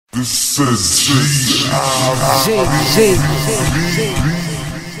This is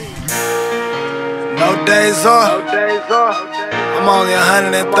No days off. I'm only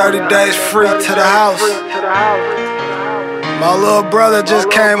 130 days free to the house. My little brother just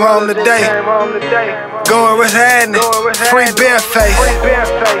came home today. Going what's happening. Free Bearfaced.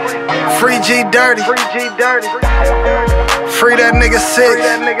 Free G Dirty. Free that nigga sick.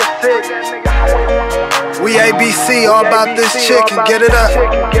 We ABC, all about this chicken. Get it up.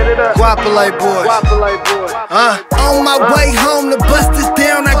 Guapolay boys. On my way home to bust this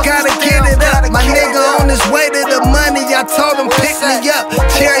down, I gotta get it up. My nigga on his way to the money, I told him pick me up.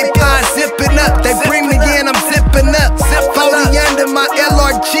 Cherry pie zipping up, they bring me in, I'm zipping up. 40 under my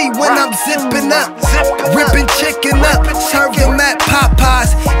LRG when I'm zipping up. Ripping chicken up, serving at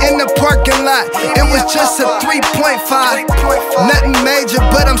Popeyes in the parking lot. It was just a 3.5. Nothing major,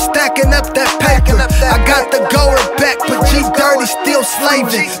 but I'm stacking up that paper. I got the goer back, but G Dirty still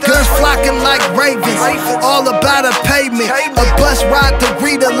slaving. Guns flocking like ravens, all about a pavement. A bus ride to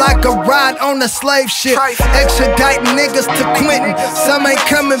Rita like a ride on a slave ship. Extraditing niggas to Quentin, some ain't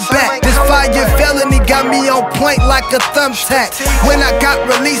coming back. This 5-year felony got me on point like a thumbtack. When I got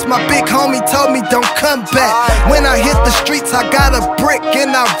released, my big homie told me don't come back. When I hit the streets, I got a brick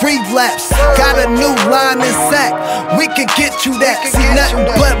and I relapse. Got a new line in sack, we can get you that. See nothing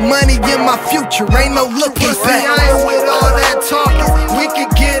but money in my future, ain't no looking back. I ain't with all that talking, we can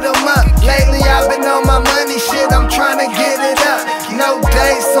get them up. Lately I've been on my money shit, I'm trying to get it up. No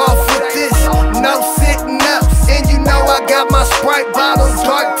days off with this, no sitting up. And you know I got my Sprite bottles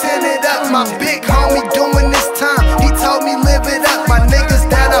dark tinted up. My big homie doing this time, he told me live it up. My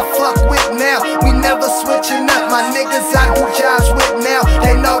niggas that I fuck with now, we never switching up. My niggas I do jobs with now,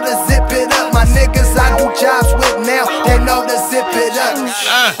 they know to zip it up. My niggas I do jobs with now, they know to zip it up.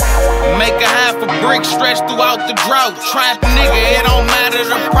 Make a half a brick stretch throughout the drought. Trap nigga, it don't matter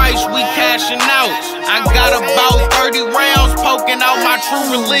the price, we cashing out. I got about 30 rounds poking out my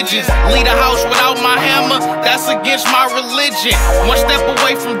true religions. Leave the house without my hammer, that's against my religion. One step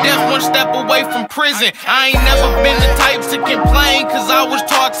away from death, one step away from prison. I ain't never been the type to complain, cause I was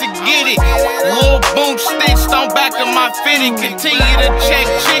taught to get it. Lil' boom stitched on back of my fitting. Continue to check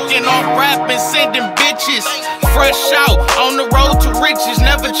chicken off rapping, sending bitches. Fresh out, on the road to riches,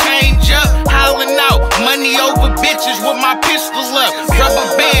 never change up. Howling out, money over bitches with my pistol up. Rubber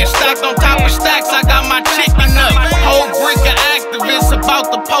band stacked on top of stacks, I got my chicken up. Whole brick of activists about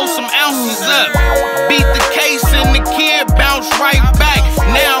to post some ounces up. Beat the case and the kid bounce right back.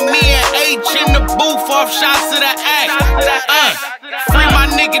 Now me and H in the booth off shots of the act. Free my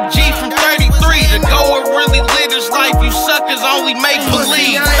nigga G from 33. The goer really lit his life, you suckers only make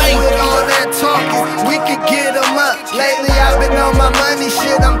believe. I ain't with all that talking, we can get them up. Lately I've been on my money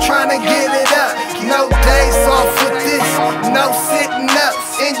shit, I'm trying to get it up. No days off with this, no sitting up.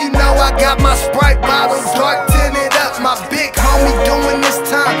 And you know I got my Sprite bottles dark tinted up. My big homie doing this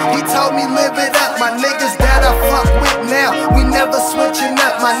time, he told me live it up. My niggas that I fuck with now, we never switching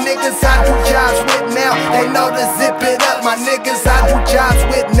up. My niggas I do jobs with now, they know to zip it up. My niggas I do jobs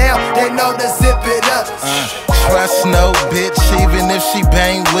with now, they know to zip it up. Trust no bitch, even if she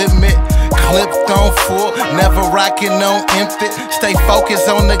bang with me. Clipped on full, never rockin' on empty. Stay focused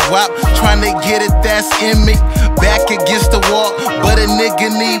on the guap, tryna get it, that's in me. Back against the wall, but a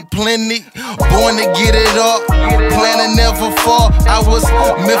nigga need plenty. Born to get it all, plan to never fall. I was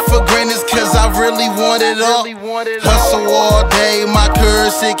meant for greatness cause I really want it all. Hustle all day, my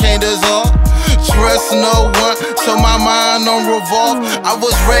currency can't dissolve. Trust no one, so my mind on revolve. I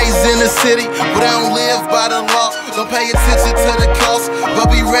was raised in the city, but I don't live by the law. Don't pay attention to the cost, but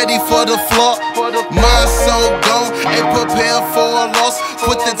be ready for the flaw. Mind so gone, ain't prepared for a loss.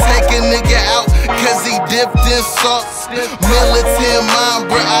 Put the take a nigga out, cause he dipped in sauce. Militant mind,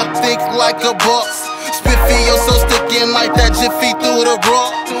 bruh, I think like a boss. Spiffy, so sticking like that jiffy through the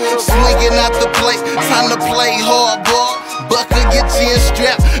bra. Swinging out the plate, time to play hardball. Buckle your chin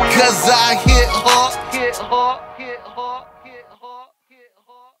strap, cause I hit hard.